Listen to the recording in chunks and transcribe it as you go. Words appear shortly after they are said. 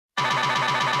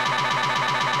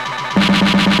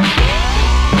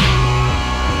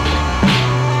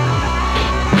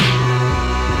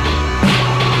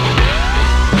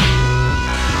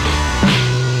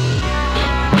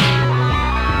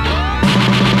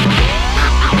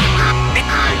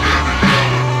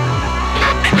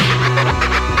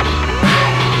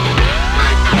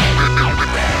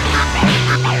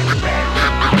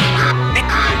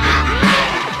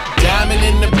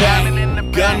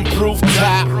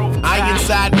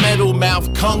inside metal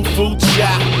mouth, kung fu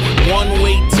chop.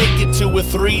 One-way ticket to a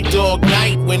 3-dog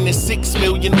night when there's 6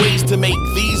 million ways to make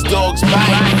these dogs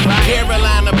bite.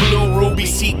 Carolina blue ruby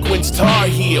sequins Tar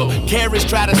Heel. Carrots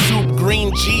try to soup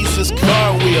green Jesus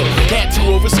car wheel.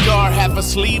 Tattoo over scar, have a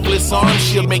sleeveless arm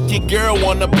shield. Make your girl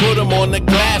wanna put him on the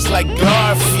glass like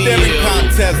Garfield. Staring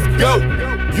contest, go!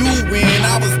 You win,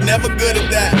 I was never good at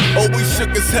that. Always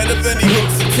shook his head if any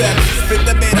hooks attached. Spit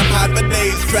the bait, I'm hot for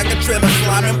days. Track a trail of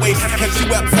slime and waste. Catch you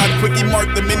outside, quickie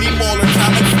mark the mini mauler,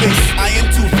 time and space.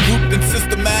 Iron tooth, grouped in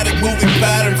systematic moving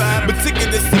patterns.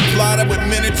 Meticulously plotted with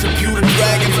miniature pewter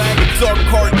dragons. Dark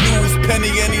card news,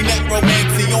 penny any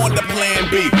necromancy on the plan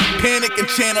B. Panic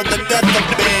and channel the death of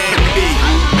Band B.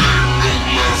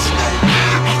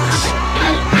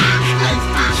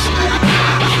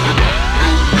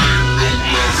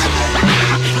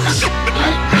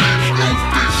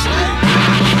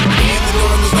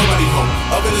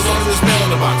 Oven is on this mail in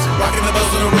the box, rocking the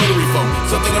bells on a rotary phone.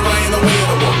 Something awry in the way of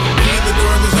the wall. Key in the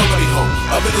door and there's nobody home.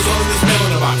 Oven is on this mail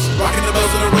in the box, rocking the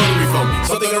bells on a rotary phone.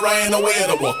 Something awry in the way of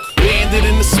the wall. Landed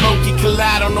in the smoky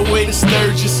collide on the way to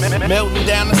Sturgis. Melting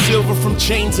down the silver from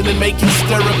chains and then making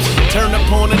stirrups. Turn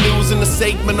upon the news and the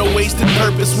segment a wasted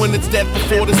purpose. When it's death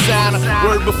before the sign,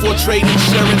 word before trade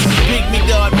insurance. Pygmy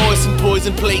God, moisten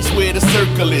poison place where the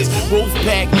circle is. Wolf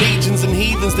pack legions and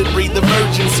heathens that breathe the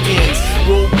virgin skins.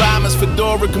 Roll bombers,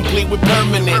 fedora complete with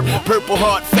permanent. Purple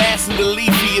heart fastened to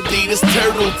leafy Adidas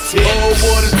turtle tips. Oh,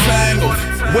 water tangled,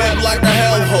 web like a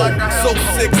hellhole. So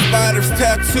sick, spiders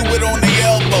tattoo it on the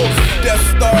elbows. Death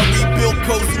Star rebuilt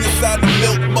cozy inside the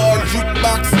milk bar.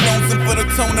 Jukebox jonesing for the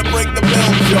tone to break the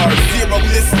bell jar. Zero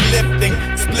mislifting,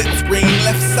 split screen.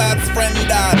 Left side's friend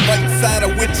died, right side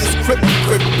of witches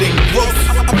crypting. Gross,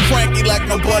 I'm cranky like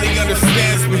nobody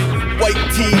understands me. White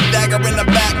tee, dagger in the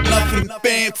back, nothing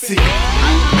fancy.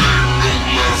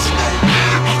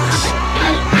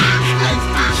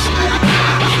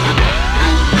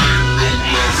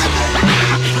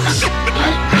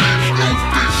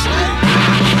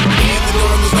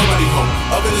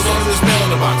 Oven is on this mail in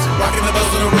the box, rocking the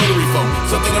bells on a rotary phone.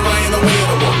 Something awry in the way of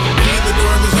the wall. Key in the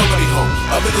door and there's nobody home.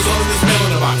 Oven is on this mail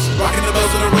in the box, rocking the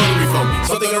bells on a rotary phone.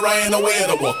 Something awry in the way of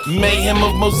the wall. Mayhem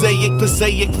of mosaic,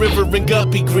 Passaic river and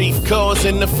guppy grief. Cause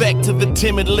and effect to the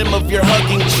timid limb of your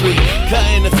hugging tree.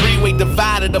 Cutting a 3-way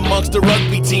divided amongst the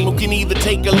rugby team who can either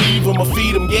take or leave them or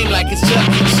feed them game like it's Chuck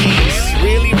E. Cheese.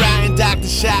 Really writing Dr.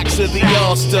 Shocks of the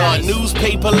All-Star.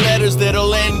 Newspaper letters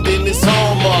that'll end in this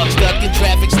hallmark. Stuck in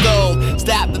traffic stalled.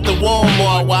 Stopped at the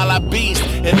Walmart while I beast,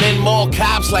 and then more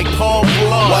cops like Paul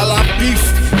Blart. While I beast,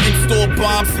 install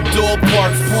bombs for door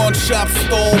parts, pawn shop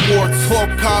stalwarts,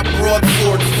 hawk cop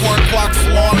broadswords, foreign clocks,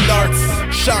 lawn darts,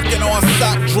 shocking on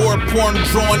sock drawer, porn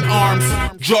drawing arms,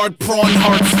 jarred prawn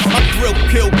hearts. I thrill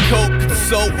kill coke,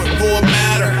 consult with raw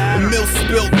matter. The mill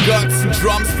spilled guts and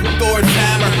drums from Thor's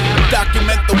hammer.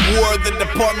 Document the war, the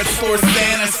department store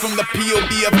Santas from the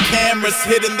POV of cameras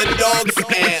hitting the dog's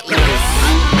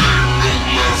antlers.